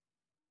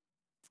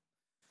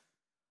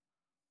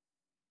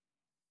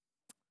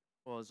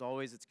Well, as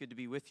always, it's good to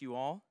be with you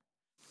all.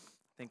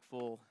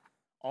 Thankful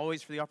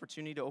always for the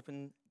opportunity to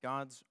open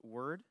God's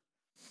Word.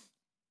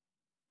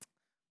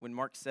 When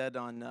Mark said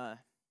on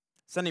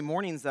Sunday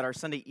mornings that our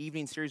Sunday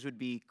evening series would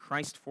be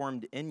Christ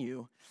Formed in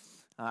You,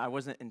 I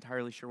wasn't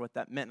entirely sure what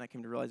that meant, and I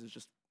came to realize it was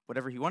just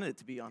whatever he wanted it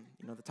to be on,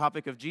 the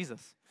topic of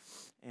Jesus.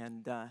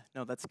 And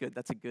no, that's good.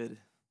 That's a good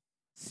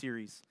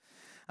series.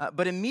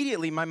 But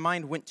immediately my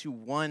mind went to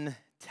one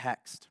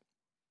text.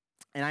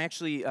 And I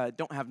actually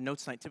don't have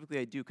notes tonight. Typically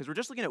I do, because we're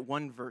just looking at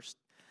one verse.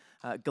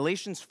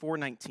 Galatians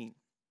 4:19.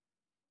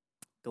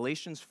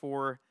 Galatians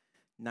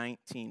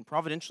 4:19.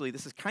 Providentially,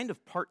 this is kind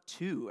of part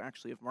 2,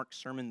 actually, of Mark's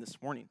sermon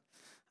this morning.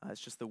 It's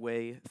just the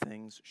way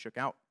things shook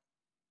out.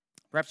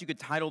 Perhaps you could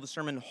title the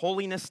sermon,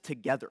 Holiness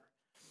Together,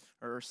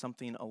 or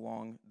something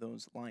along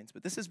those lines.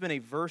 But this has been a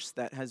verse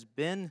that has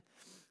been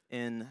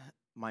in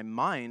my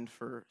mind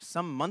for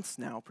some months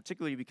now,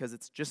 particularly because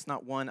it's just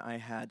not one I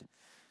had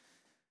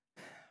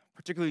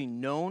particularly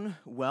known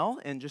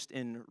well, and just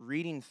in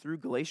reading through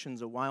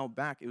Galatians a while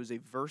back, it was a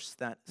verse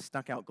that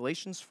stuck out.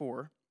 Galatians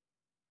 4,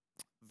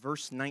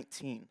 verse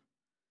 19.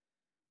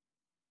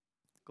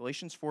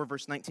 Galatians 4,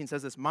 verse 19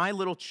 says this, "My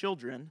little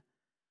children,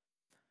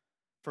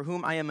 for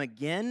whom I am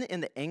again in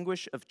the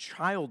anguish of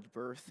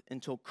childbirth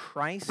until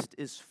Christ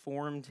is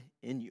formed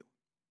in you."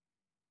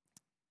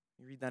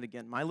 Let me read that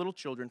again. "My little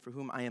children, for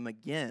whom I am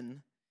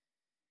again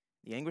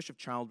the anguish of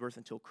childbirth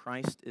until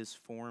Christ is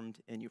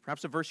formed in you."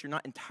 Perhaps a verse you're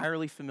not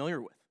entirely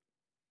familiar with.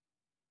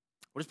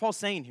 What is Paul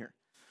saying here?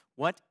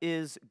 What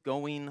is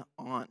going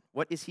on?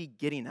 What is he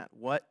getting at?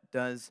 What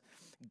does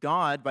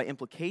God, by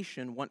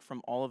implication, want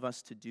from all of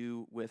us to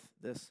do with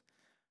this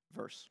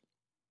verse?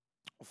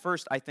 Well,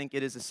 first, I think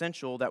it is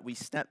essential that we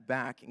step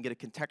back and get a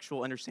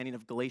contextual understanding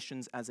of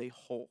Galatians as a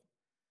whole.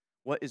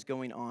 What is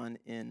going on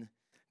in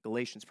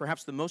Galatians?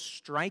 Perhaps the most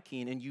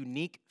striking and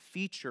unique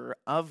feature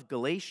of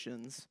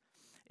Galatians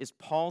is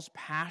Paul's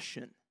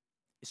passion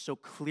is so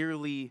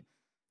clearly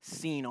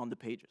seen on the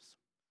pages.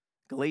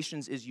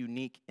 Galatians is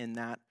unique in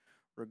that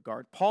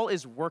regard. Paul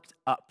is worked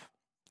up,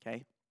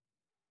 okay?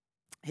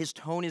 His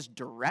tone is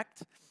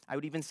direct. I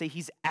would even say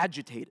he's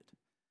agitated.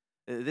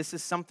 This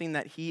is something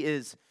that he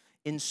is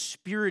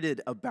inspirited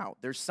about.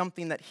 There's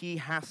something that he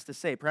has to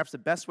say. Perhaps the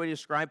best way to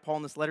describe Paul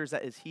in this letter is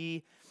that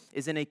he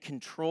is in a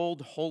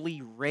controlled,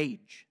 holy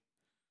rage,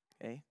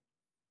 okay?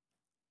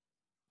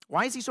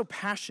 Why is he so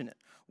passionate?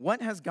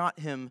 What has got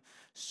him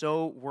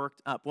so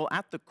worked up? Well,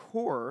 at the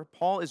core,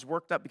 Paul is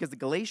worked up because the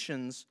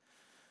Galatians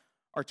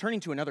are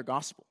turning to another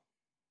gospel.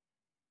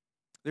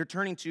 They're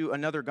turning to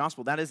another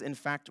gospel. That is, in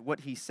fact, what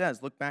he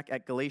says. Look back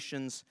at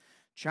Galatians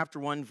chapter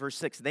 1, verse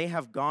 6. They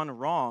have gone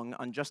wrong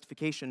on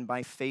justification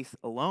by faith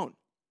alone.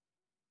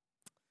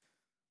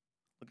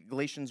 Look at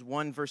Galatians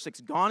 1, verse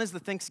 6. Gone is the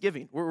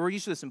thanksgiving. We're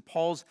used to this in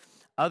Paul's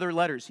other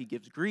letters. He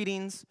gives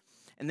greetings,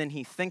 and then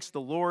he thanks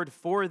the Lord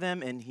for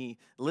them, and he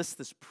lists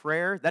this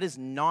prayer. That is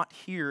not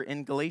here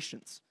in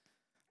Galatians.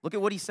 Look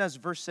at what he says,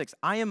 verse 6.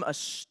 I am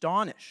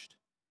astonished.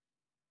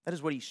 That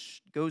is what he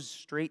goes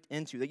straight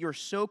into, that you are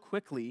so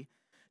quickly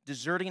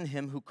deserting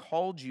him who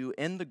called you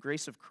in the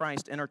grace of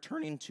Christ and are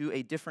turning to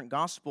a different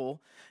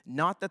gospel.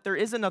 Not that there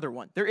is another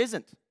one. There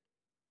isn't.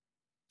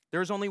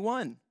 There is only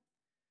one.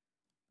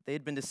 They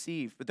had been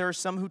deceived. But there are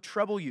some who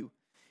trouble you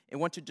and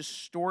want to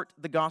distort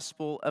the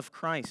gospel of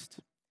Christ.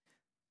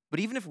 But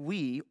even if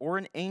we or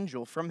an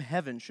angel from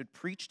heaven should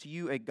preach to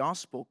you a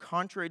gospel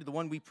contrary to the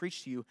one we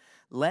preach to you,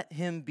 let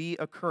him be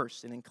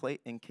accursed. And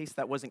in case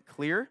that wasn't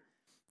clear,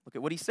 look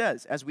at what he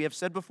says. As we have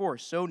said before,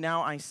 so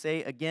now I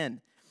say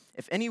again,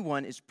 if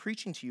anyone is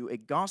preaching to you a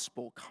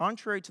gospel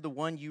contrary to the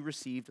one you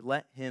received,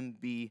 let him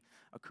be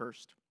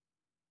accursed.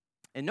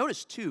 And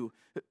notice too,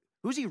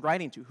 who's he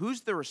writing to?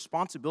 Who's the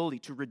responsibility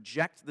to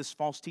reject this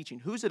false teaching?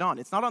 Who's it on?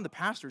 It's not on the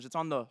pastors, it's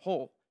on the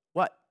whole.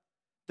 What?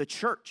 The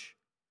church.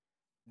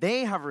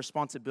 They have a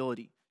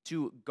responsibility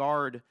to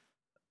guard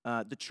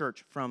the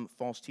church from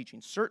false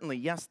teaching. Certainly,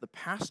 yes, the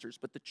pastors,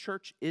 but the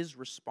church is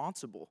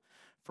responsible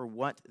for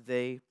what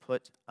they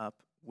put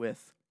up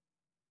with.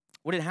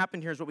 What had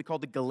happened here is what we call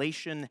the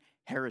Galatian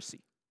heresy.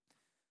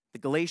 The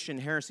Galatian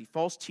heresy.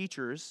 False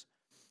teachers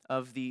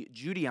of the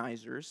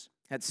Judaizers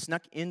had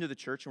snuck into the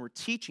church and were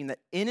teaching that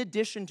in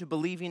addition to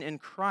believing in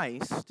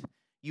Christ,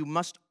 you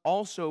must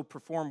also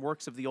perform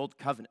works of the old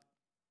covenant.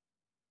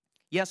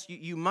 Yes,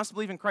 you must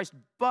believe in Christ,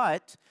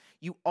 but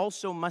you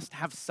also must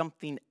have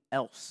something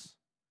else.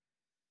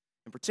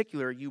 In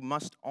particular, you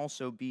must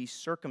also be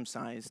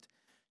circumcised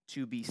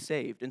to be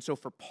saved. And so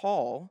for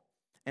Paul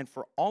and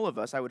for all of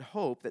us, I would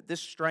hope that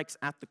this strikes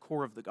at the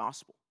core of the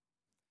gospel.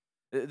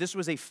 This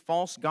was a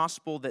false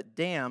gospel that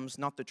damns,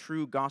 not the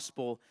true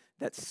gospel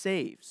that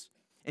saves.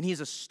 And he's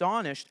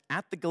astonished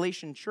at the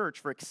Galatian church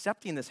for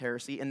accepting this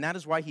heresy, and that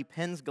is why he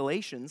pens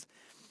Galatians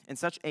in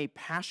such a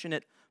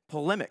passionate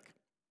polemic.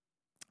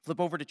 Flip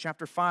over to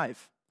chapter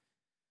 5.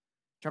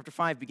 Chapter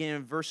 5, beginning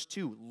in verse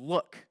 2.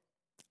 Look,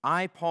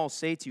 I, Paul,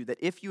 say to you that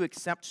if you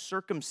accept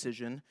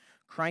circumcision,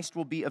 Christ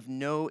will be of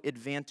no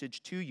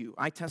advantage to you.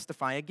 I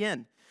testify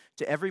again,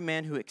 to every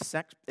man who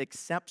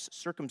accepts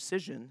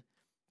circumcision,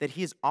 that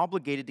he is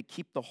obligated to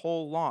keep the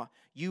whole law.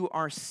 You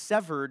are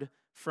severed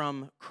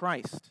from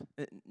Christ.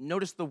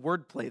 Notice the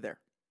wordplay there,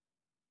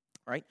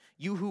 right?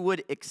 You who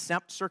would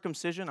accept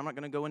circumcision, I'm not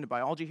going to go into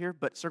biology here,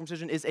 but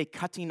circumcision is a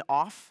cutting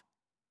off,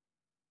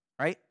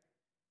 right?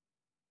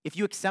 If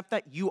you accept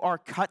that, you are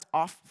cut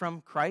off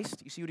from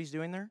Christ. You see what he's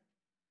doing there?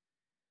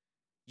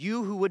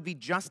 You who would be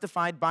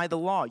justified by the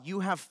law,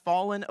 you have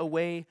fallen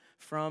away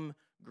from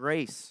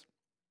grace.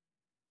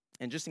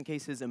 And just in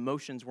case his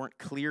emotions weren't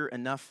clear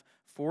enough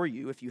for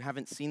you, if you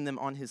haven't seen them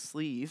on his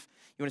sleeve,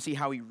 you want to see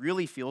how he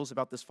really feels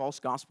about this false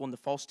gospel and the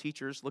false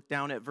teachers, look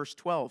down at verse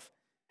 12.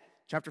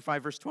 Chapter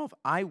 5, verse 12.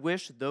 I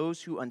wish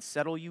those who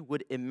unsettle you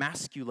would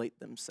emasculate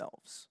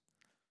themselves.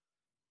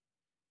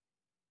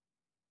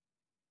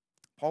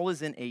 Paul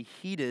is in a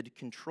heated,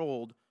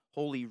 controlled,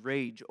 holy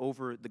rage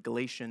over the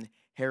Galatian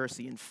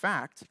heresy. In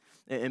fact,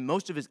 in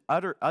most of his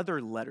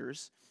other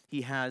letters,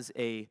 he has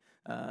a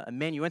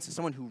amanuensis,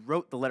 someone who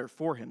wrote the letter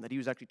for him, that he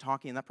was actually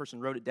talking, and that person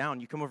wrote it down.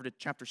 You come over to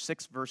chapter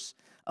 6, verse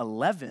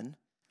 11.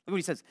 Look what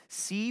he says.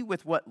 See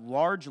with what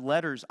large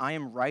letters I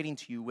am writing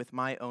to you with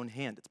my own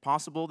hand. It's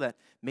possible that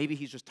maybe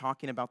he's just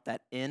talking about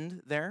that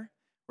end there,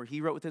 where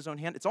he wrote with his own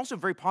hand. It's also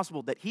very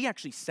possible that he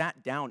actually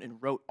sat down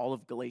and wrote all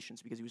of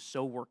Galatians because he was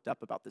so worked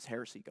up about this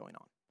heresy going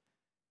on.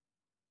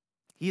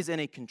 He is in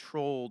a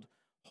controlled,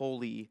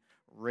 holy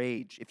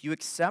rage. If you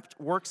accept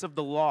works of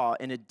the law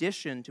in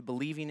addition to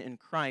believing in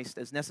Christ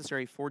as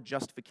necessary for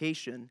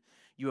justification,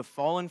 you have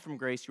fallen from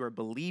grace. You are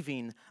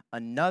believing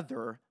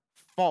another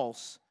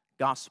false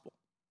gospel.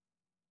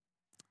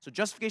 So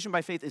justification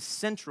by faith is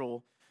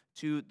central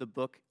to the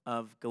book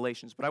of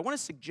Galatians. But I want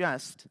to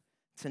suggest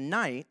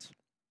tonight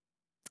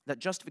that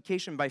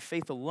justification by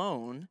faith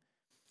alone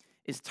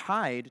is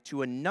tied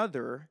to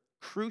another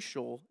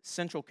crucial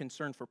central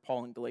concern for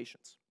Paul in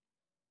Galatians.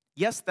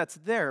 Yes, that's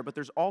there, but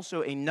there's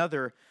also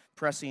another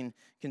pressing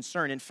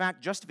concern. In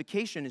fact,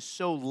 justification is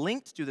so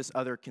linked to this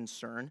other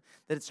concern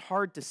that it's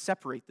hard to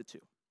separate the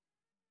two.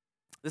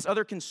 This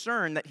other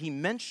concern that he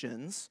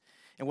mentions,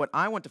 and what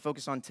I want to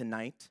focus on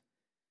tonight,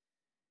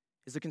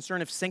 is the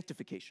concern of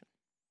sanctification.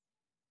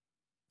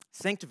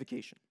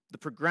 Sanctification, the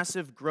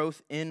progressive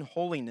growth in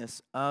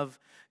holiness of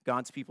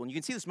God's people. And you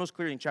can see this most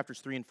clearly in chapters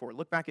 3 and 4.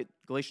 Look back at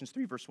Galatians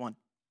 3, verse 1.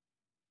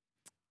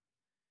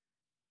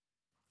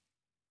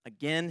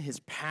 Again,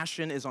 his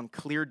passion is on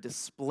clear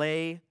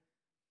display.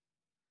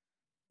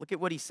 Look at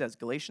what he says,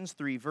 Galatians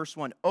 3, verse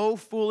 1. O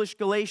foolish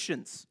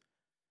Galatians,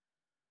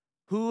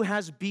 who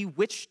has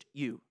bewitched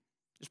you?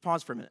 Just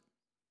pause for a minute.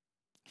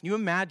 Can you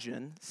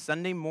imagine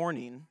Sunday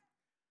morning,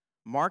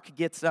 Mark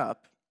gets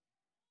up,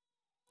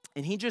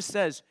 and he just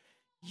says,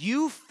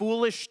 you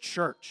foolish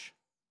church,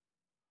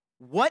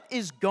 what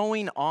is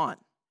going on?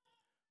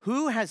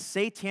 Who has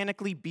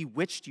satanically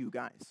bewitched you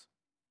guys?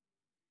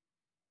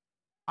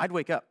 I'd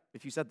wake up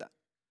if you said that.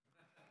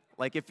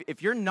 Like,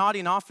 if you're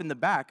nodding off in the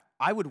back,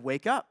 I would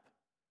wake up.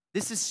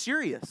 This is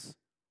serious.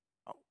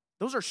 Oh,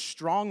 those are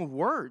strong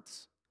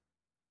words.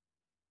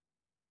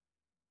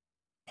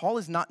 Paul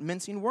is not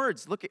mincing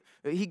words. Look,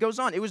 he goes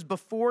on. It was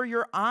before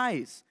your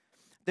eyes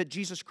that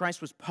Jesus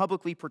Christ was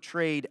publicly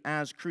portrayed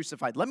as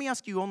crucified. Let me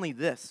ask you only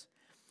this.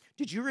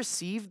 Did you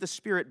receive the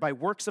Spirit by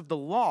works of the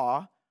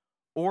law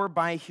or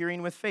by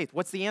hearing with faith?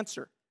 What's the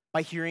answer?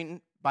 By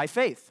hearing by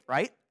faith,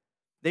 right?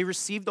 They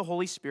received the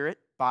Holy Spirit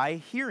by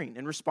hearing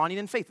and responding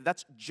in faith.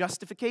 That's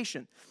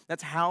justification.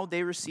 That's how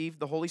they received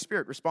the Holy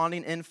Spirit,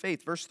 responding in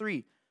faith. Verse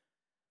 3.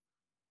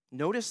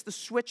 Notice the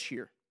switch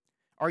here.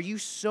 Are you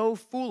so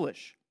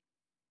foolish?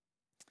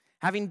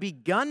 Having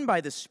begun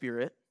by the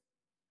Spirit,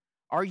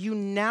 are you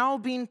now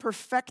being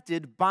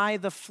perfected by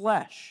the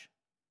flesh?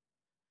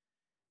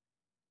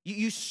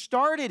 You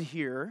started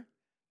here,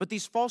 but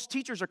these false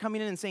teachers are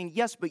coming in and saying,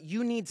 yes, but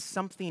you need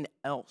something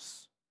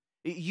else.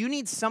 You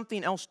need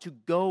something else to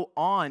go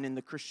on in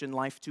the Christian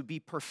life to be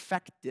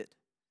perfected.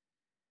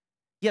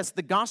 Yes,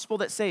 the gospel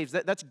that saves,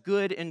 that's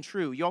good and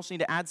true. You also need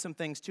to add some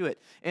things to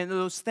it. And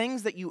those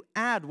things that you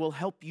add will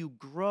help you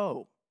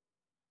grow.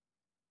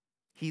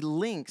 He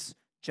links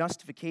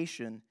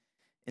justification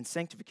and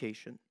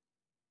sanctification.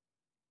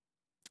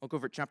 Look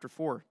over at chapter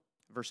 4,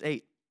 verse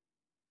 8.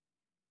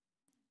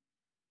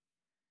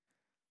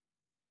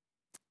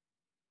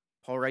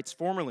 Paul writes,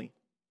 formerly,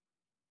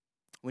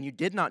 when you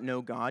did not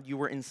know God, you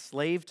were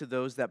enslaved to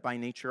those that by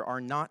nature are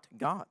not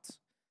God's.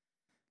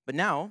 But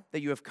now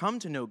that you have come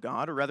to know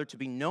God, or rather to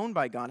be known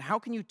by God, how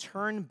can you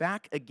turn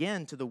back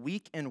again to the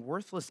weak and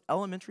worthless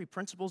elementary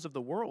principles of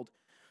the world,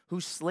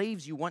 whose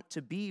slaves you want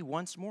to be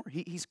once more?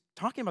 He's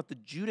talking about the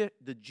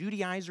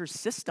Judaizer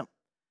system,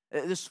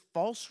 this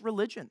false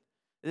religion,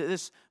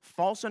 this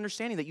false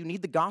understanding that you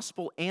need the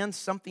gospel and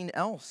something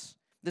else,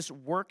 this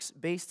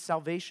works-based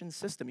salvation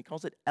system. He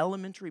calls it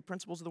elementary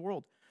principles of the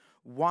world.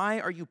 Why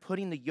are you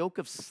putting the yoke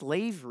of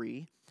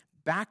slavery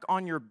back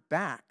on your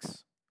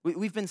backs?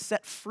 We've been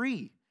set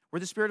free. Where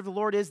the Spirit of the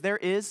Lord is, there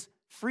is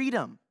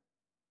freedom.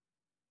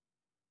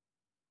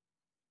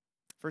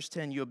 Verse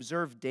 10, you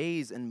observe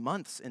days and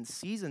months and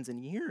seasons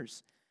and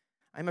years.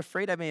 I'm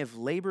afraid I may have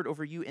labored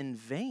over you in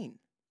vain.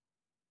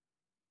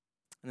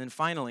 And then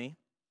finally,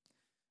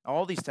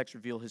 All these texts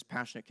reveal his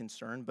passionate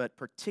concern, but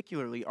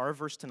particularly our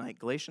verse tonight,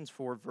 Galatians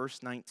 4,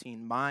 verse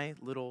 19, my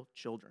little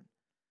children,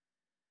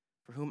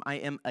 for whom I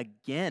am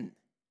again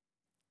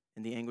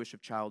in the anguish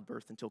of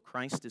childbirth until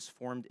Christ is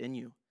formed in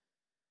you.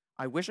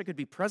 I wish I could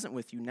be present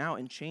with you now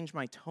and change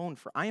my tone,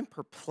 for I am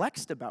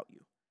perplexed about you.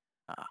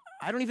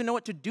 I don't even know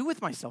what to do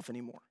with myself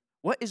anymore.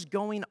 What is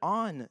going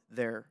on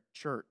there,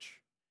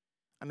 church?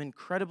 I'm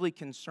incredibly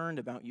concerned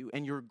about you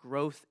and your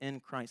growth in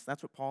Christ.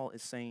 That's what Paul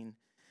is saying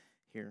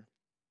here.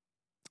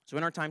 So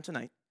in our time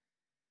tonight,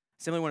 I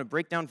simply want to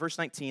break down verse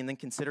 19 and then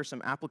consider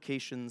some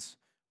applications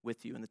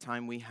with you in the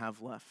time we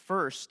have left.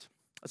 First,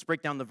 let's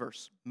break down the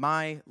verse.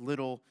 My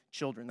little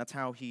children. That's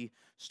how he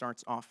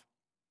starts off.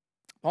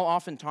 Paul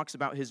often talks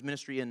about his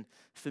ministry in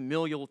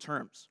familial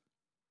terms.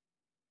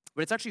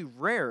 But it's actually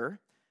rare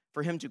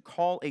for him to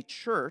call a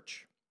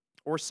church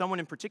or someone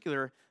in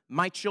particular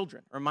my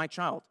children or my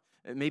child.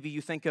 Maybe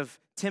you think of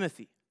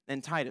Timothy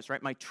and Titus,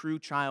 right? My true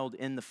child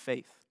in the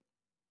faith.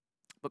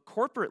 But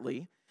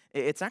corporately,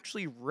 it's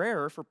actually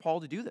rare for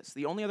Paul to do this.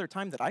 The only other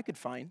time that I could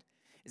find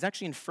is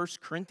actually in 1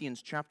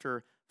 Corinthians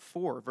chapter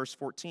 4, verse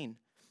 14.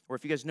 Or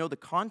if you guys know the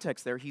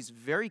context there, he's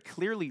very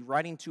clearly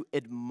writing to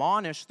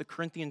admonish the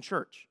Corinthian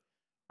church,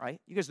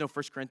 right? You guys know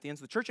 1 Corinthians.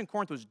 The church in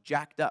Corinth was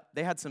jacked up.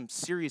 They had some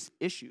serious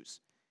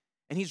issues.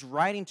 And he's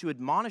writing to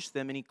admonish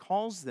them, and he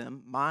calls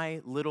them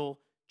my little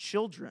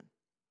children.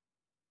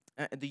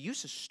 The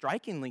use is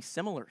strikingly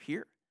similar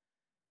here.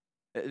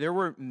 There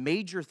were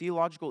major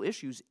theological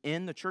issues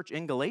in the church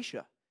in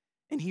Galatia,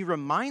 and he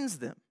reminds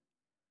them,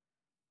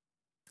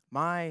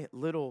 my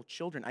little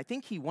children. I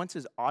think he wants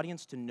his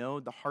audience to know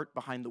the heart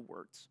behind the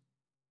words.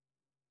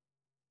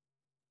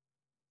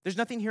 There's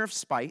nothing here of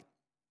spite.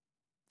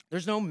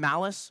 There's no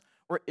malice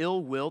or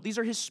ill will. These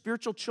are his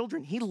spiritual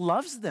children. He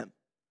loves them.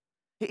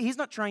 He's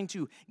not trying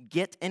to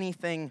get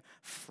anything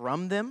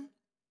from them.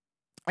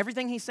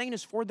 Everything he's saying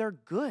is for their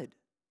good.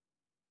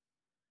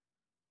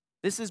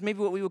 This is maybe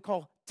what we would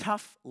call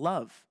tough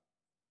love,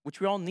 which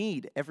we all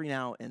need every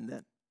now and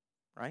then,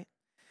 right?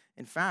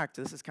 In fact,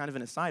 this is kind of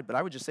an aside, but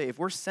I would just say if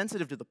we're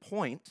sensitive to the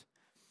point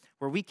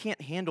where we can't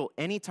handle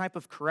any type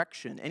of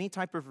correction, any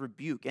type of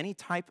rebuke, any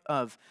type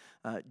of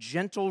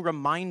gentle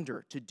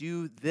reminder to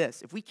do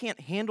this, if we can't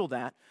handle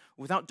that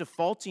without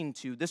defaulting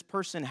to this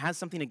person has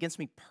something against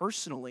me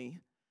personally,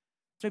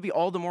 it's maybe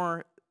all the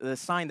more the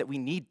sign that we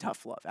need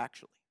tough love,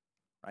 actually,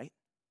 right?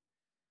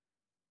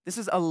 This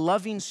is a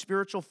loving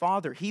spiritual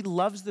father. He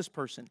loves this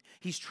person.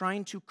 He's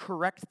trying to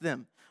correct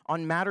them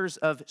on matters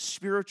of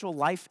spiritual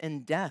life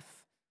and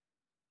death.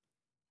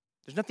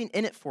 There's nothing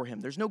in it for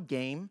him. There's no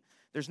game.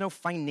 There's no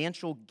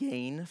financial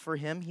gain for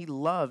him. He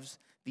loves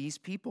these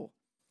people.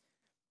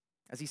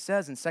 As he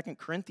says in 2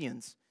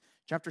 Corinthians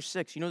chapter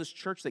 6, you know this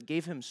church that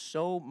gave him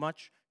so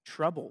much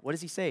trouble. What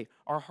does he say?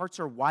 Our hearts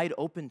are wide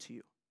open to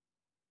you.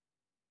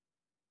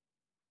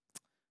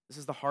 This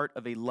is the heart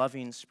of a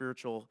loving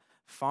spiritual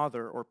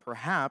father, or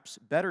perhaps,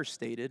 better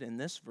stated in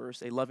this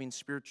verse, a loving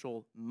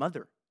spiritual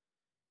mother.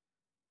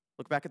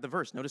 Look back at the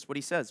verse. Notice what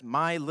he says.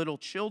 My little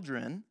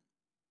children,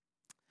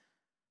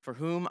 for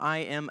whom I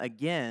am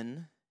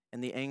again in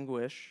the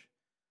anguish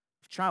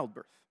of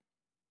childbirth.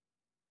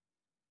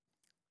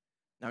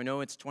 Now, I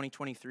know it's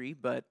 2023,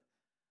 but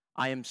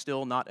I am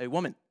still not a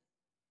woman.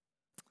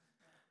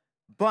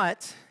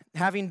 But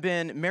having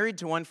been married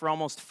to one for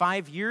almost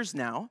 5 years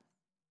now,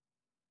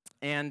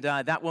 and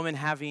that woman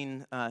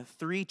having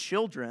 3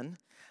 children,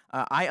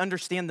 I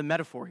understand the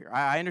metaphor here.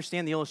 I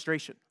understand the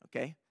illustration,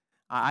 okay?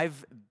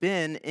 I've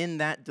been in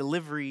that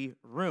delivery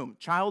room.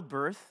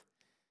 Childbirth,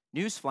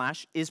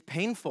 newsflash, is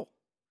painful.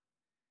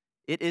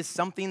 It is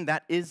something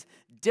that is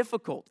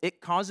difficult. It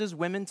causes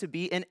women to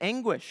be in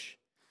anguish,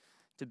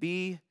 to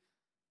be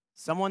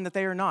someone that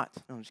they are not.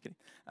 No, I'm just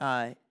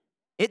kidding.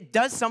 It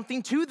does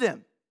something to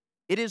them.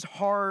 It is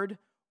hard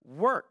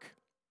work.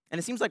 And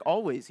it seems like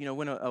always, you know,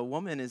 when a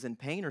woman is in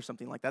pain or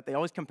something like that, they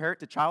always compare it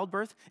to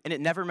childbirth, and it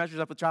never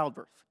measures up with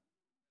childbirth.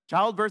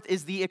 Childbirth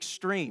is the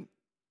extreme.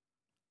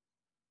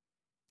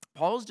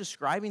 Paul's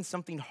describing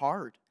something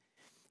hard.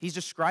 He's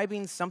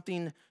describing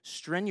something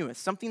strenuous,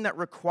 something that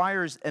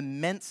requires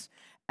immense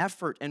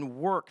effort and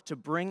work to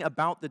bring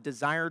about the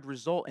desired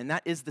result, and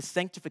that is the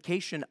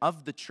sanctification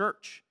of the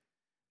church.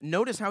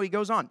 Notice how he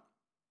goes on.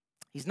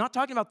 He's not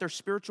talking about their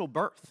spiritual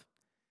birth.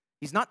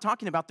 He's not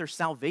talking about their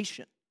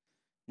salvation.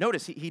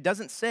 Notice, he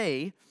doesn't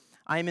say,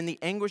 I am in the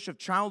anguish of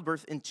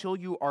childbirth until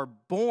you are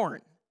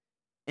born,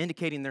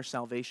 indicating their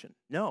salvation.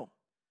 No.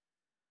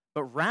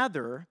 But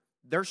rather,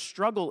 their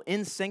struggle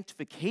in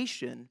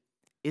sanctification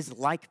is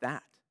like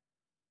that.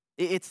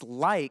 It's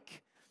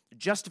like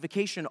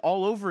justification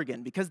all over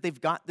again because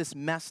they've got this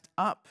messed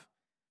up.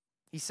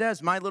 He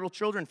says, my little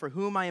children, for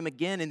whom I am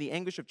again in the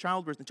anguish of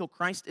childbirth until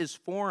Christ is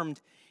formed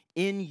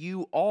in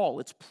you all.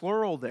 It's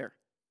plural there.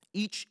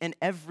 Each and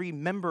every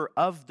member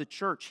of the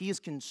church, he is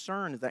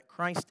concerned that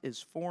Christ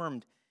is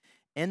formed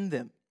in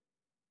them.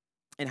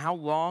 And how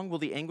long will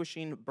the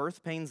anguishing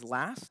birth pains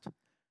last?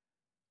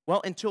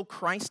 Well, until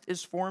Christ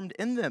is formed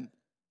in them,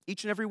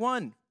 each and every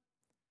one.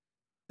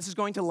 This is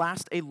going to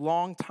last a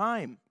long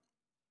time.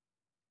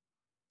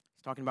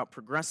 He's talking about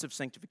progressive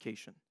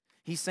sanctification.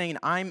 He's saying,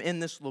 I'm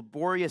in this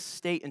laborious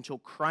state until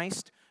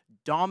Christ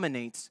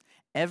dominates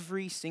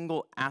every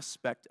single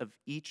aspect of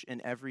each and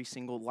every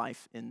single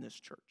life in this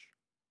church.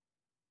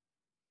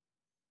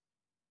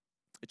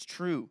 It's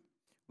true.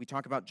 We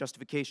talk about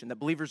justification, that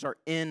believers are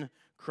in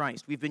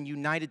Christ. We've been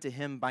united to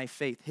him by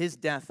faith. His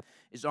death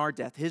is our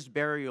death. His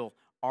burial,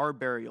 our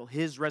burial.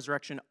 His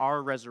resurrection,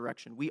 our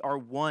resurrection. We are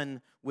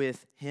one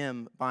with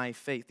him by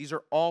faith. These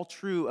are all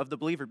true of the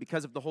believer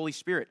because of the Holy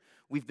Spirit.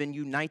 We've been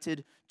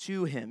united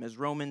to him, as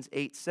Romans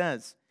 8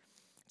 says.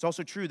 It's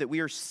also true that we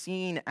are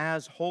seen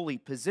as holy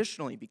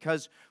positionally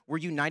because we're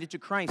united to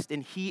Christ,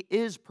 and he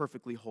is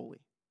perfectly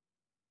holy.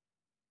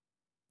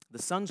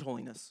 The Son's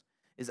holiness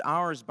is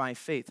ours by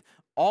faith.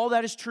 All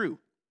that is true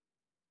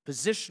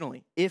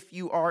positionally if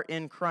you are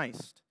in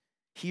Christ,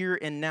 here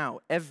and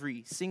now,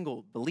 every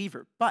single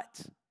believer.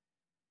 But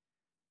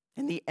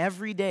in the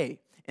everyday,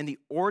 in the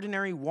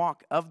ordinary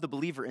walk of the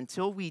believer,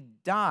 until we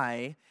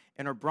die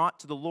and are brought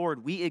to the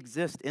Lord, we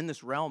exist in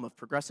this realm of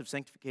progressive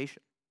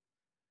sanctification.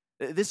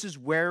 This is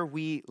where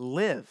we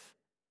live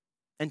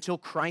until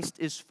Christ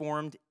is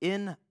formed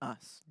in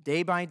us.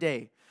 Day by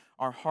day,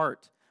 our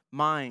heart,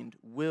 mind,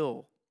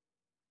 will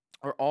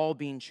are all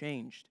being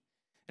changed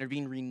and are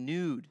being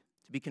renewed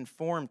to be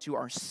conformed to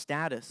our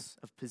status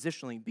of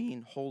positionally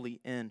being holy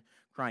in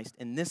Christ.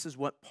 And this is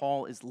what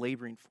Paul is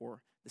laboring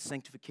for, the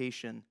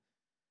sanctification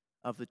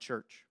of the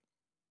church.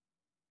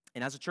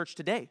 And as a church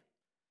today,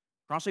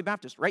 Crossway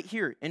Baptist, right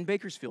here in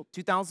Bakersfield,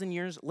 2,000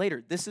 years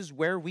later, this is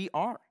where we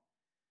are.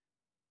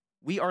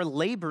 We are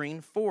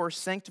laboring for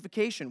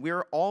sanctification. We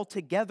are all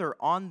together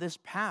on this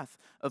path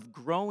of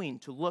growing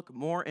to look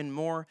more and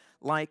more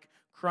like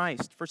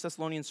Christ. 1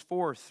 Thessalonians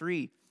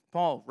 4:3,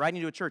 Paul,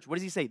 writing to a church, what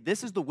does he say?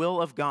 This is the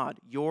will of God,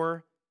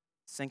 your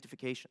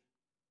sanctification.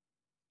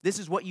 This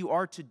is what you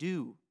are to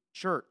do,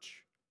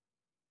 church.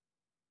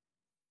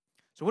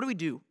 So what do we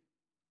do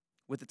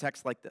with a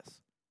text like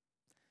this?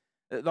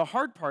 The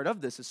hard part of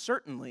this is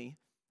certainly,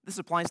 this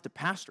applies to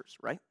pastors,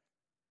 right?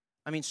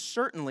 I mean,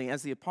 certainly,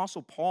 as the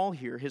Apostle Paul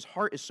here, his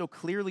heart is so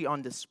clearly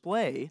on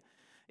display,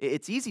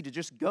 it's easy to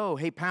just go,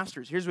 hey,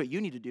 pastors, here's what you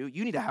need to do.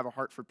 You need to have a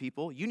heart for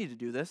people. You need to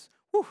do this.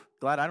 Whew,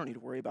 glad I don't need to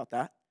worry about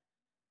that.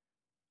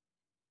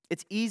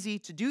 It's easy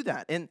to do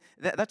that, and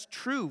that's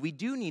true. We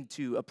do need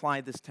to apply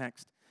this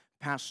text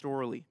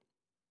pastorally.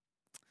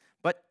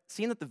 But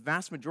seeing that the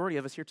vast majority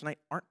of us here tonight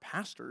aren't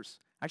pastors,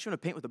 I actually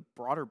want to paint with a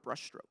broader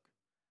brushstroke.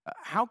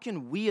 How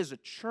can we as a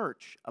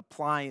church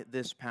apply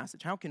this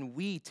passage? How can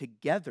we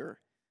together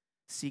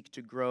seek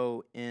to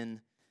grow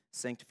in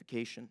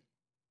sanctification?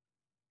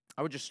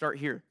 I would just start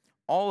here.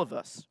 All of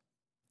us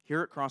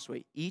here at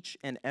Crossway, each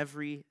and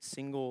every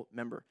single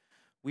member,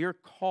 we are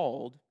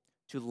called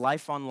to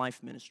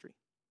life-on-life ministry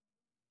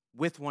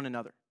with one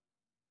another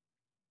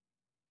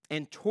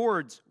and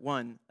towards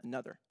one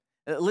another.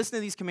 Listen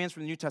to these commands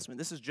from the New Testament.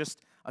 This is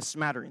just a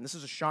smattering. This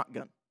is a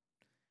shotgun.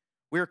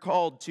 We are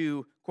called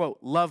to, quote,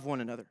 love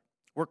one another.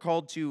 We're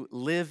called to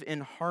live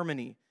in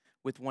harmony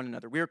with one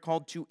another. We are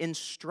called to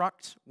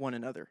instruct one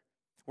another.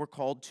 We're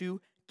called to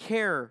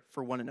care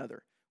for one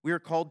another. We are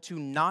called to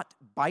not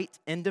bite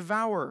and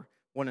devour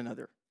one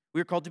another.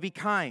 We are called to be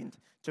kind,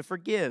 to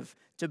forgive,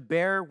 to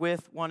bear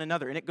with one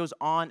another. And it goes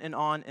on and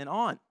on and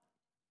on.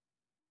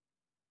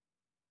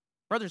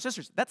 Brothers and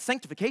sisters, that's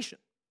sanctification.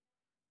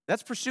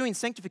 That's pursuing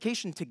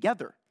sanctification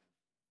together.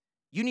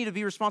 You need to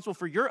be responsible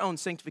for your own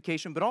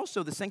sanctification, but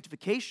also the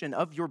sanctification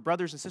of your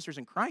brothers and sisters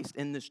in Christ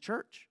in this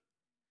church.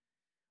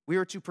 We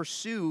are to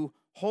pursue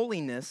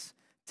holiness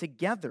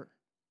together.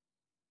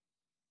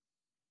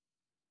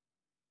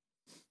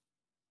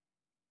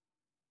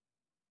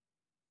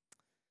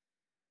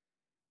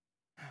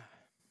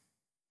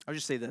 I'll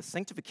just say this.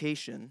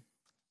 Sanctification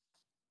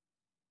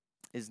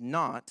is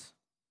not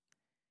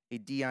a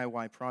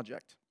DIY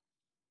project.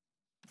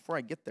 Before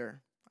I get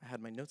there, I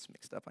had my notes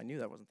mixed up. I knew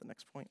that wasn't the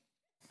next point.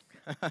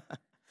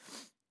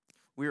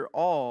 We are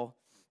all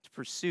to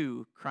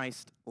pursue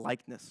Christ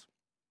likeness.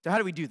 So how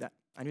do we do that?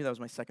 I knew that was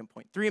my second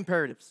point. 3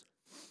 imperatives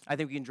I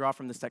think we can draw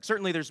from this text.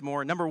 Certainly there's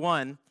more. Number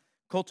 1,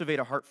 cultivate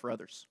a heart for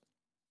others.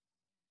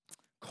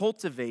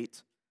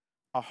 Cultivate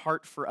a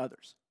heart for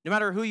others. No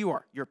matter who you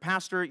are. You're a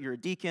pastor, you're a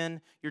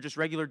deacon, you're just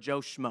regular Joe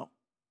Schmo,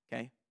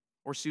 okay?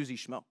 Or Susie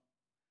Schmo.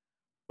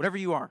 Whatever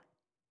you are.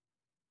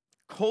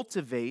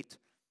 Cultivate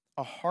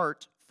a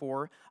heart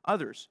for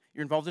others.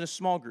 You're involved in a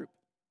small group.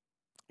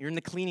 You're in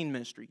the cleaning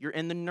ministry. You're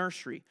in the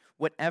nursery.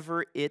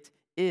 Whatever it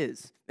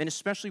is. And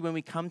especially when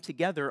we come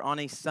together on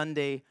a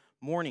Sunday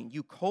morning,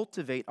 you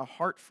cultivate a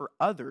heart for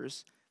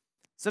others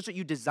such that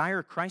you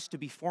desire Christ to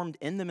be formed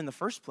in them in the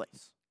first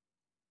place.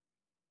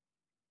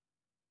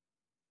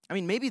 I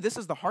mean, maybe this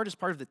is the hardest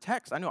part of the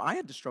text. I know I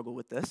had to struggle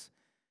with this.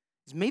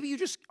 Is maybe you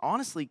just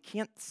honestly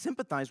can't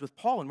sympathize with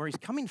Paul and where he's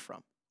coming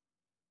from.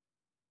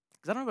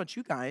 Because I don't know about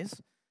you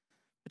guys,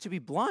 but to be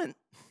blunt,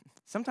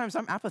 sometimes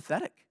I'm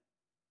apathetic.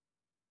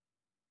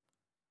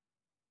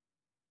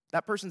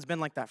 That person's been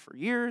like that for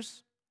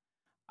years.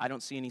 I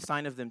don't see any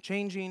sign of them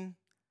changing.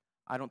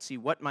 I don't see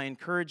what my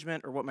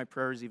encouragement or what my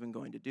prayer is even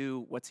going to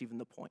do. What's even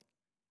the point?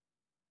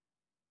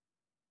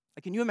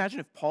 Like, can you imagine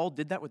if Paul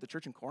did that with the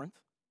church in Corinth?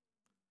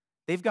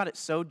 They've got it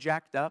so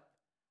jacked up,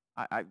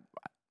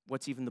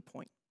 what's even the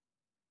point?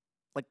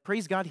 Like,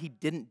 praise God, he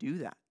didn't do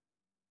that.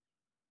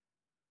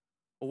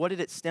 Well, what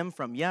did it stem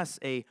from? Yes,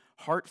 a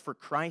heart for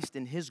Christ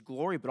and his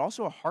glory, but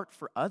also a heart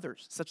for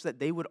others, such that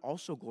they would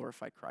also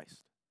glorify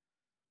Christ.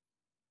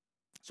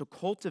 So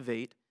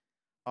cultivate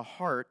a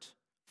heart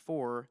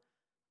for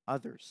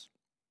others.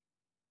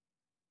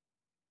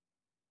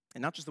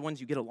 And not just the ones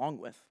you get along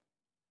with,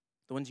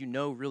 the ones you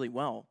know really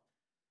well.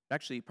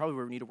 Actually, probably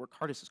where we need to work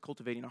hardest is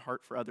cultivating a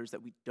heart for others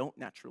that we don't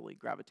naturally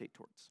gravitate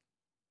towards.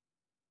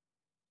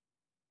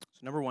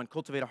 So number one,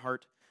 cultivate a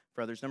heart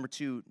for others. Number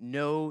two,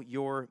 know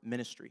your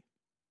ministry.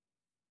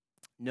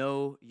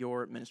 Know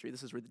your ministry.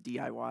 This is where the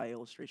DIY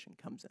illustration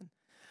comes in.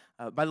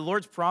 By the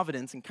Lord's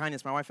providence and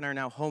kindness, my wife and I are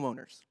now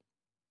homeowners.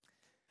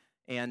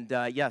 And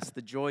yes,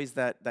 the joys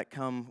that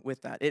come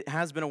with that. It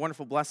has been a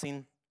wonderful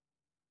blessing,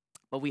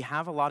 but we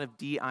have a lot of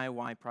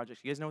DIY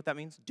projects. You guys know what that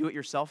means?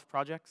 Do-it-yourself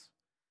projects,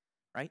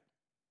 right?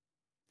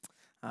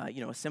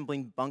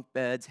 Assembling bunk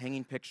beds,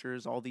 hanging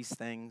pictures, all these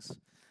things.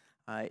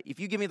 If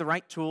you give me the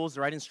right tools,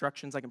 the right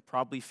instructions, I can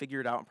probably figure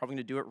it out. I'm probably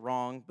going to do it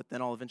wrong, but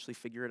then I'll eventually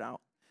figure it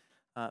out.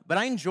 But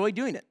I enjoy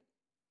doing it.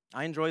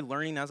 I enjoy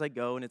learning as I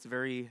go, and it's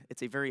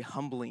a very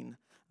humbling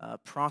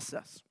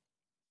process.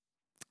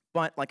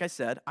 But like I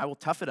said, I will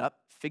tough it up,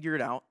 figure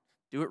it out,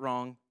 do it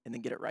wrong, and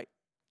then get it right.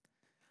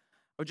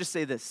 I would just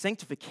say this: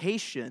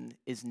 sanctification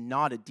is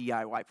not a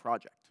DIY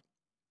project.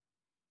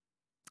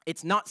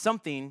 It's not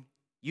something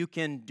you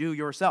can do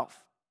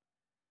yourself.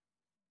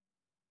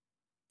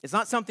 It's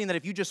not something that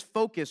if you just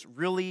focus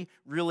really,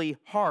 really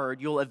hard,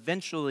 you'll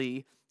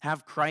eventually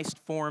have Christ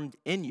formed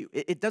in you.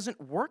 It doesn't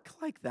work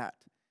like that.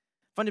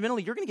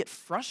 Fundamentally, you're going to get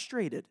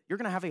frustrated. You're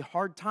going to have a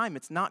hard time.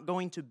 It's not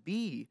going to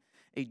be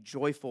a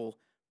joyful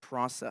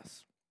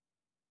process.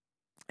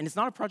 And it's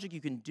not a project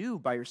you can do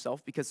by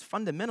yourself because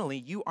fundamentally,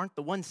 you aren't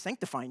the one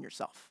sanctifying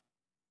yourself.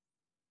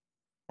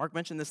 Mark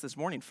mentioned this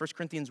morning, 1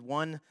 Corinthians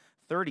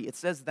 1:30. It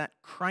says that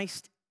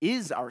Christ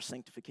is our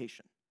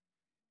sanctification.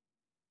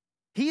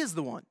 He is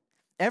the one.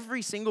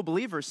 Every single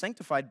believer is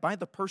sanctified by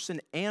the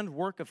person and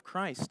work of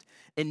Christ.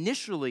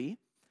 Initially,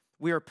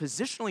 we are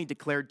positionally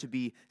declared to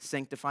be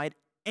sanctified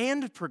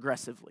and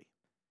progressively.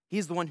 He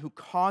is the one who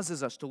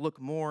causes us to look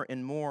more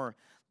and more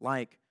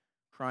like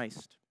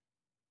Christ,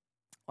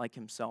 like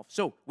himself.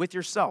 So with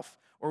yourself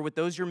or with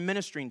those you're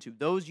ministering to,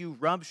 those you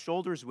rub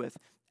shoulders with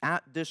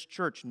at this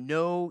church,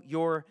 know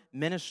your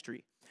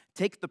ministry.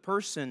 Take the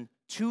person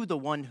to the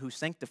one who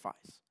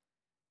sanctifies.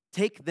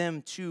 Take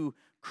them to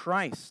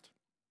Christ.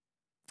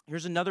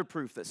 Here's another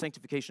proof that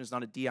sanctification is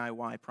not a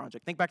DIY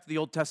project. Think back to the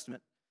Old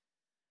Testament.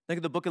 Think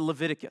of the book of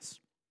Leviticus.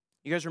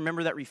 You guys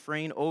remember that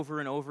refrain over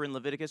and over in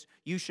Leviticus?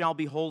 You shall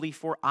be holy,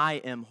 for I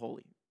am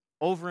holy.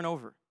 Over and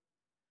over.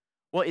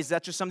 Well, is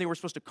that just something we're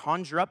supposed to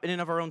conjure up in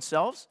and of our own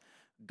selves?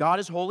 God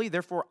is holy,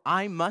 therefore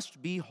I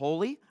must be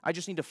holy. I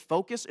just need to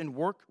focus and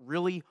work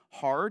really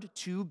hard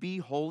to be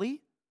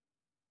holy?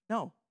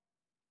 No.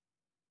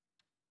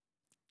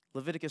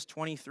 Leviticus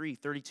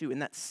 23:32, in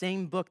that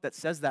same book that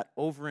says that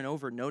over and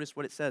over, notice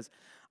what it says.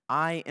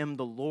 I am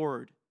the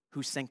Lord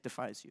who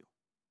sanctifies you.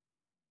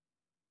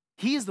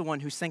 He is the one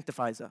who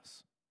sanctifies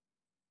us.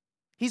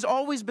 He's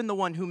always been the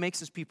one who makes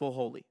his people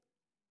holy.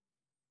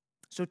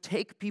 So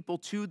take people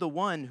to the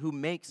one who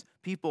makes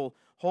people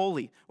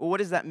holy. Well, what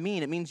does that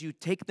mean? It means you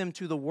take them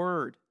to the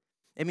Word.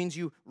 It means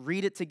you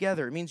read it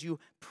together. It means you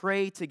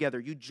pray together.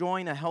 You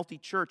join a healthy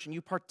church and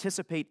you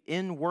participate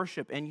in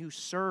worship and you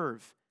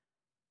serve.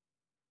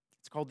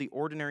 It's called the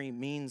ordinary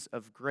means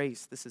of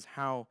grace. This is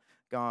how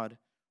God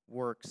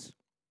works.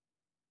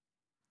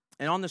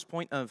 And on this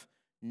point of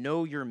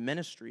know your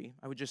ministry,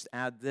 I would just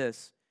add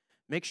this.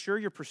 Make sure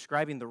you're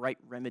prescribing the right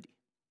remedy.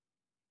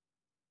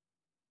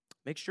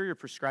 Make sure you're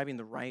prescribing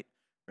the right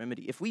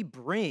remedy. If we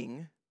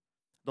bring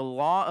the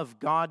law of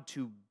God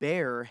to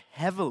bear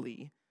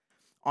heavily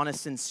on a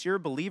sincere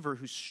believer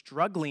who's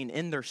struggling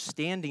in their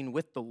standing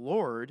with the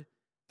Lord,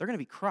 they're going to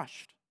be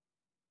crushed.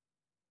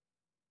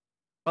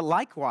 But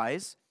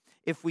likewise,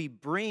 if we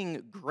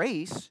bring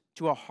grace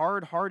to a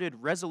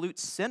hard-hearted, resolute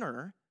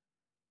sinner,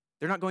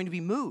 they're not going to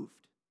be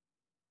moved.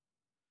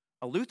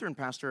 A Lutheran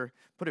pastor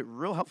put it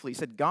real helpfully. He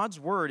said, God's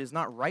word is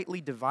not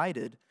rightly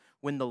divided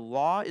when the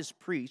law is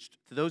preached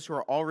to those who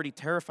are already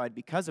terrified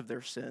because of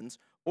their sins,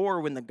 or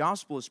when the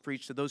gospel is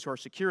preached to those who are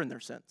secure in their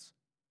sins.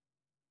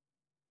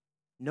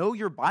 Know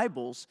your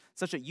Bibles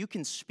such that you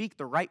can speak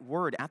the right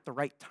word at the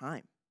right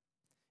time.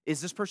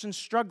 Is this person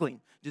struggling?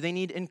 Do they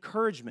need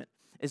encouragement?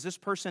 Is this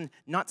person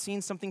not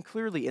seeing something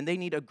clearly and they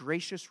need a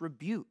gracious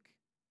rebuke?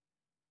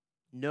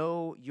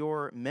 Know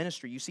your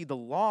ministry. You see, the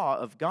law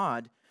of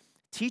God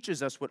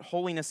teaches us what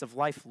holiness of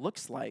life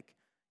looks like,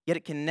 yet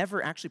it can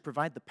never actually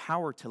provide the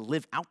power to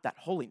live out that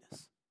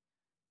holiness.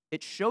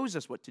 It shows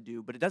us what to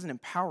do, but it doesn't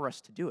empower us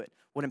to do it.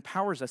 What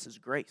empowers us is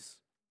grace.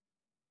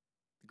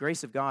 The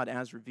grace of God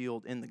as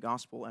revealed in the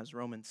gospel, as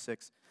Romans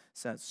 6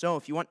 says. So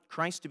if you want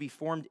Christ to be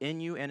formed in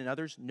you and in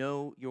others,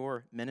 know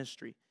your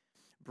ministry.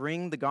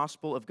 Bring the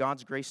gospel of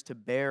God's grace to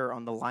bear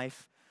on the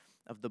life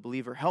of the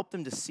believer. Help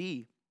them to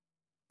see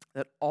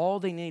that all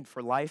they need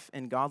for life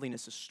and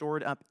godliness is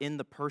stored up in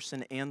the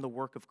person and the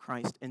work of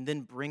Christ, and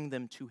then bring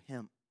them to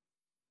him.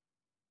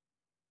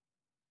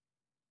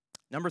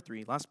 Number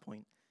 3, last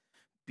point,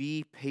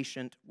 be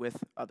patient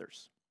with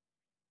others.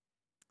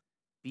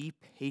 Be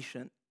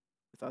patient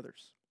with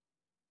others.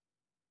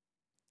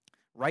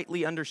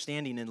 Rightly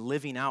understanding and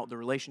living out the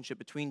relationship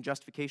between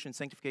justification and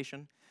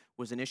sanctification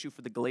was an issue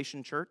for the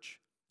Galatian church.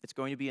 It's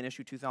going to be an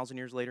issue 2,000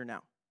 years later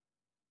now.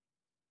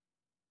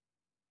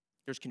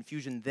 There's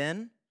confusion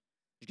then.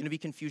 There's going to be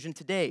confusion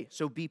today.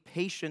 So be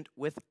patient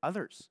with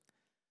others.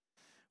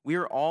 We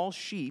are all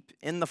sheep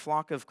in the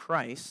flock of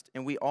Christ,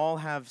 and we all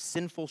have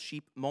sinful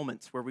sheep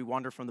moments where we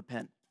wander from the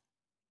pen.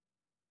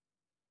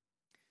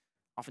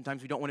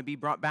 Oftentimes we don't want to be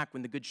brought back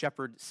when the good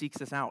shepherd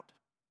seeks us out.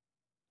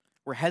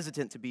 We're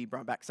hesitant to be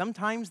brought back.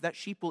 Sometimes that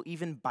sheep will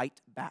even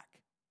bite back.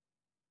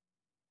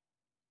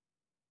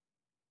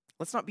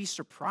 Let's not be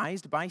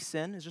surprised by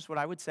sin, is just what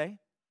I would say,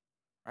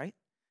 right?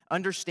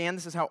 Understand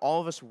this is how all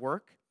of us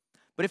work.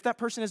 But if that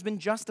person has been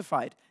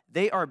justified,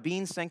 they are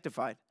being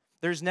sanctified.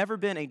 There's never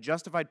been a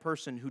justified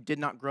person who did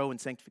not grow in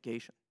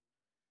sanctification.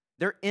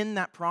 They're in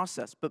that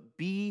process, but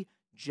be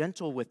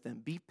gentle with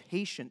them. Be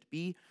patient.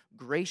 Be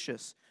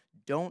gracious.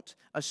 Don't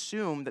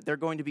assume that they're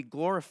going to be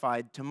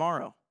glorified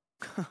tomorrow.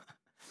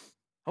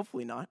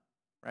 Hopefully not,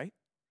 right?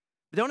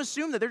 But don't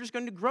assume that they're just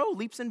going to grow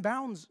leaps and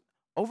bounds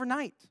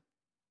overnight.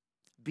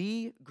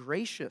 Be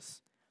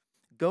gracious.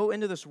 Go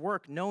into this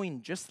work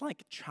knowing, just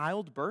like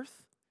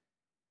childbirth,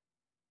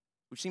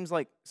 which seems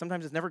like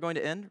sometimes it's never going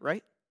to end,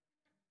 right?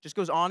 Just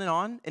goes on,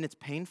 and it's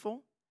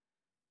painful.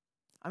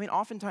 I mean,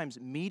 oftentimes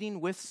meeting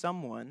with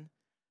someone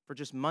for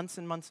just months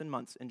and months and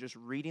months and just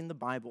reading the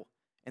Bible,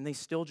 and they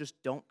still just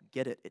don't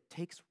get it. It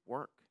takes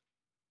work.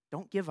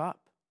 Don't give up.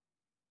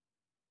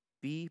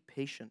 Be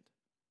patient.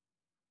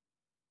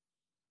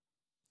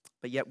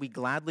 But yet we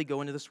gladly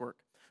go into this work.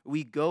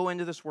 We go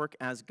into this work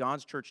as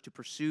God's church to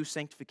pursue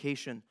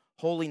sanctification,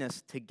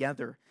 holiness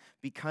together,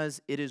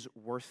 because it is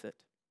worth it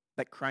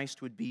that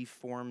Christ would be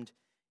formed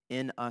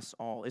in us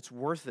all. It's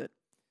worth it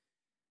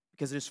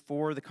because it is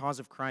for the cause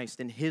of Christ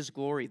and his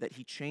glory that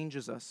he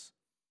changes us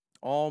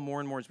all more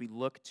and more as we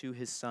look to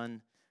his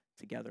Son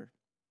together.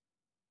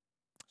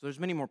 So there's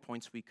many more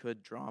points we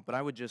could draw, but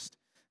I would just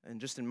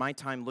in my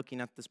time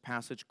looking at this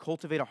passage,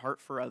 cultivate a heart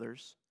for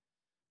others.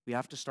 We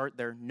have to start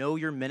there. Know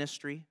your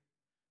ministry.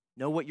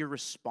 Know what you're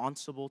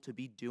responsible to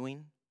be doing.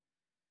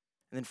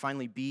 And then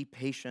finally, be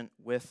patient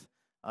with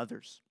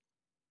others.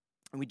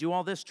 And we do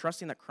all this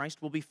trusting that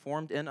Christ will be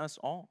formed in us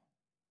all.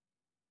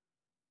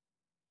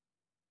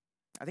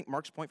 I think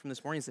Mark's point from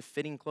this morning is a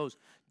fitting close.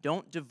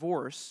 Don't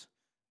divorce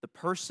the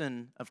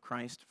person of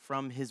Christ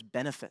from his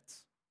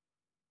benefits,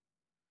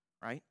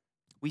 right?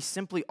 We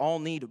simply all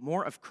need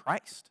more of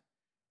Christ.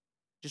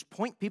 Just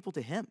point people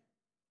to him.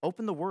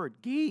 Open the word.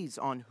 Gaze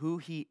on who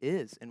he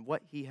is and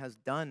what he has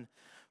done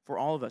for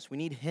all of us. We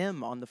need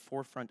him on the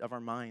forefront of our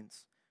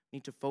minds. We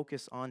need to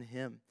focus on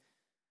him.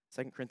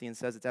 2 Corinthians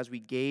says it's as we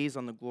gaze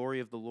on the glory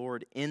of the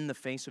Lord in the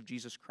face of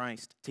Jesus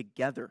Christ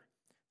together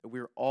that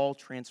we're all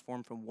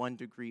transformed from one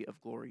degree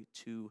of glory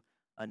to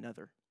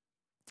another.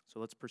 So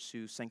let's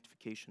pursue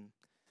sanctification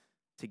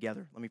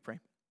together. Let me pray.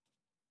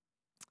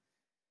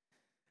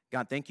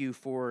 God, thank you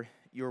for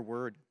your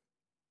word.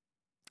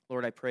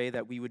 Lord, I pray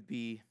that we would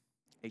be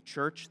a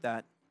church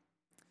that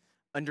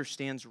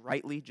understands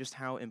rightly just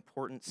how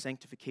important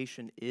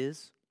sanctification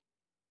is.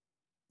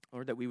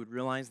 Lord, that we would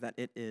realize that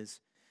it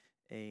is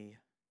a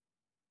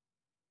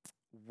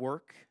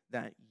work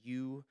that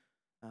you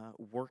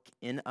work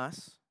in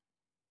us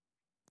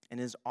and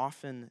is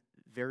often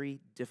very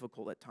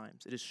difficult at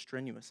times. It is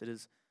strenuous. It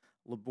is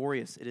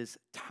laborious. It is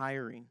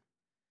tiring.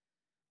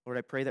 Lord,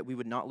 I pray that we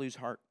would not lose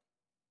heart.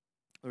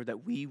 Lord,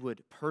 that we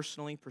would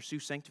personally pursue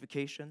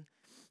sanctification,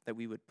 that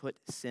we would put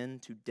sin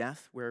to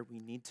death where we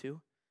need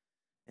to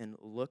and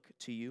look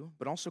to you,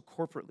 but also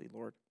corporately,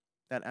 Lord,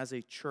 that as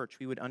a church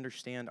we would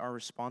understand our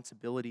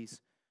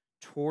responsibilities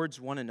towards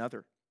one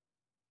another,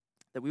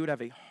 that we would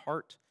have a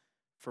heart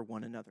for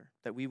one another,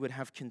 that we would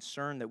have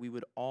concern that we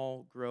would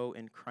all grow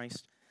in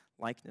Christ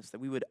likeness, that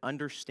we would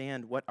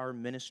understand what our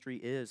ministry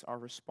is, our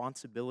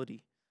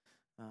responsibility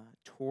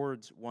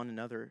towards one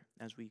another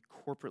as we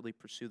corporately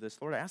pursue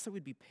this. Lord, I ask that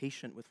we'd be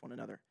patient with one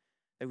another,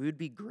 that we would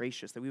be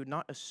gracious, that we would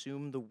not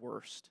assume the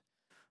worst.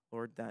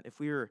 Lord, that if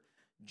we are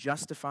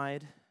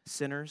justified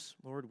sinners,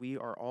 Lord, we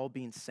are all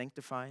being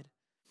sanctified.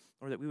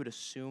 Lord, that we would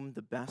assume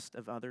the best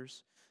of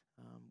others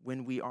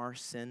when we are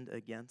sinned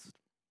against.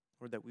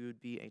 Lord, that we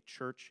would be a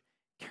church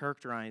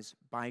characterized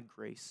by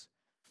grace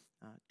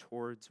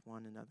towards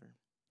one another.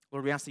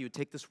 Lord, we ask that you would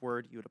take this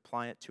word, you would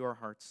apply it to our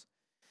hearts.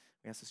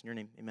 We ask this in your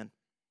name. Amen.